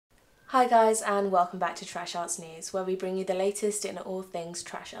Hi guys, and welcome back to Trash Arts News, where we bring you the latest in all things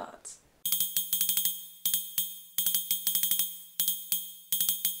trash arts.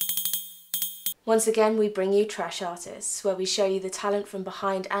 Once again, we bring you Trash Artists, where we show you the talent from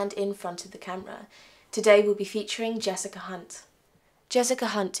behind and in front of the camera. Today we'll be featuring Jessica Hunt. Jessica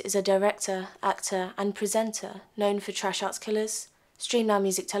Hunt is a director, actor and presenter known for Trash Arts Killers, Stream Now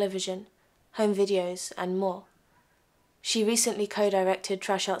Music Television, home videos and more. She recently co-directed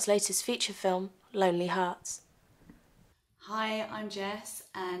TrashArts' latest feature film, Lonely Hearts. Hi, I'm Jess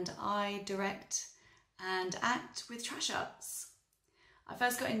and I direct and act with TrashArts. I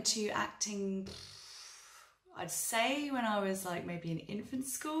first got into acting, I'd say when I was like maybe in infant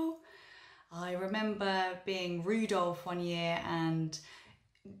school. I remember being Rudolph one year and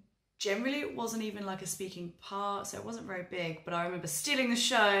generally it wasn't even like a speaking part, so it wasn't very big, but I remember stealing the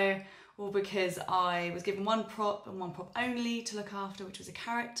show all because I was given one prop and one prop only to look after, which was a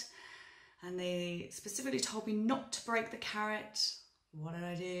carrot. And they specifically told me not to break the carrot. What did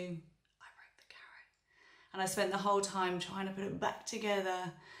I do? I broke the carrot. And I spent the whole time trying to put it back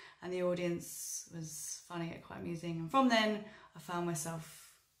together, and the audience was finding it quite amusing. And from then, I found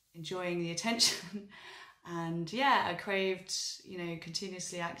myself enjoying the attention. And yeah, I craved,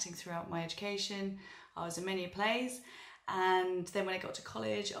 continuously acting throughout my education. I was in many plays. And then when I got to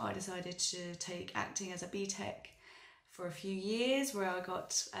college, I decided to take acting as a BTEC for a few years, where I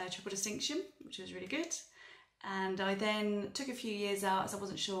got a triple distinction, which was really good. And I then took a few years out as I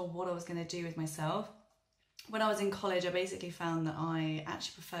wasn't sure what I was going to do with myself. When I was in college, I basically found that I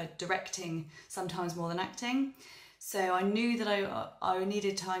actually preferred directing sometimes more than acting. So I knew that I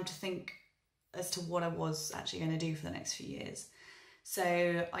needed time to think as to what I was actually going to do for the next few years.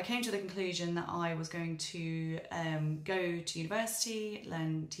 So I came to the conclusion that I was going to go to university,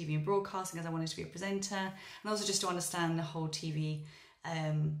 learn TV and broadcasting, as I wanted to be a presenter, and also just to understand the whole TV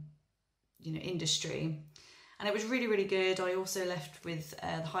industry. And it was really, really good. I also left with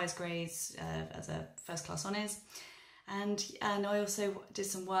the highest grades as a first class honours. And I also did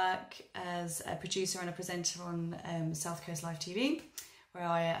some work as a producer and a presenter on South Coast Live TV, where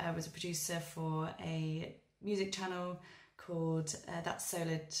I was a producer for a music channel called That's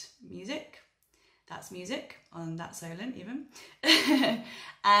Solid Music. That's music on That's Solent even.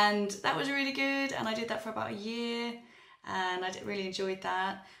 And that was really good, and I did that for about a year and I really enjoyed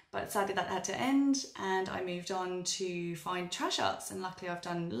that, but sadly that had to end and I moved on to find TrashArts, and luckily I've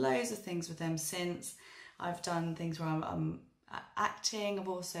done loads of things with them since. I've done things where I'm acting, I've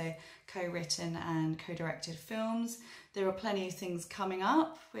also co-written and co-directed films. There are plenty of things coming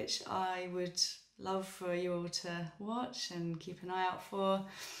up which I would love for you all to watch and keep an eye out for.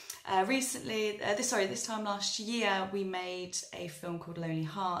 This time last year, we made a film called Lonely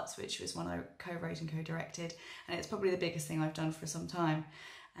Hearts, which was one I co-wrote and co-directed, and it's probably the biggest thing I've done for some time.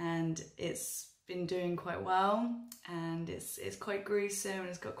 And it's been doing quite well, and it's quite gruesome, and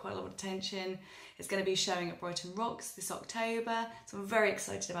it's got quite a lot of attention. It's going to be showing at Brighton Rocks this October, so I'm very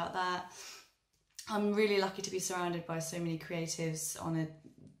excited about that. I'm really lucky to be surrounded by so many creatives on a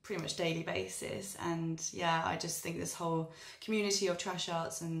pretty much daily basis, and yeah, I just think this whole community of trash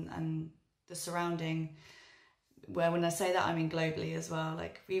arts and the surrounding, where when I say that I mean globally as well,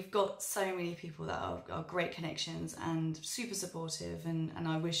 like we've got so many people that are great connections and super supportive, and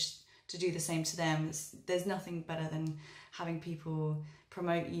I wish to do the same to them. There's nothing better than having people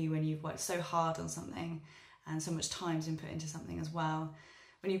promote you when you've worked so hard on something and so much time's been put into something as well.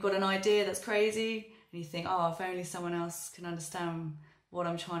 When you've got an idea that's crazy and you think, oh, if only someone else can understand what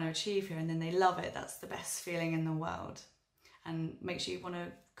I'm trying to achieve here, and then they love it, that's the best feeling in the world, and makes you want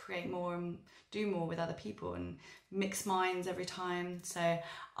to create more and do more with other people and mix minds every time. So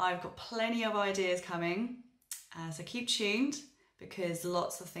I've got plenty of ideas coming, so keep tuned because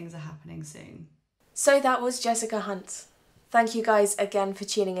lots of things are happening soon. So that was Jessica Hunt. Thank you guys again for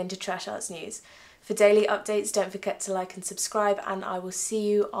tuning into Trash Arts News. For daily updates, don't forget to like and subscribe, and I will see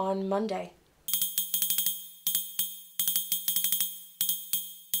you on Monday.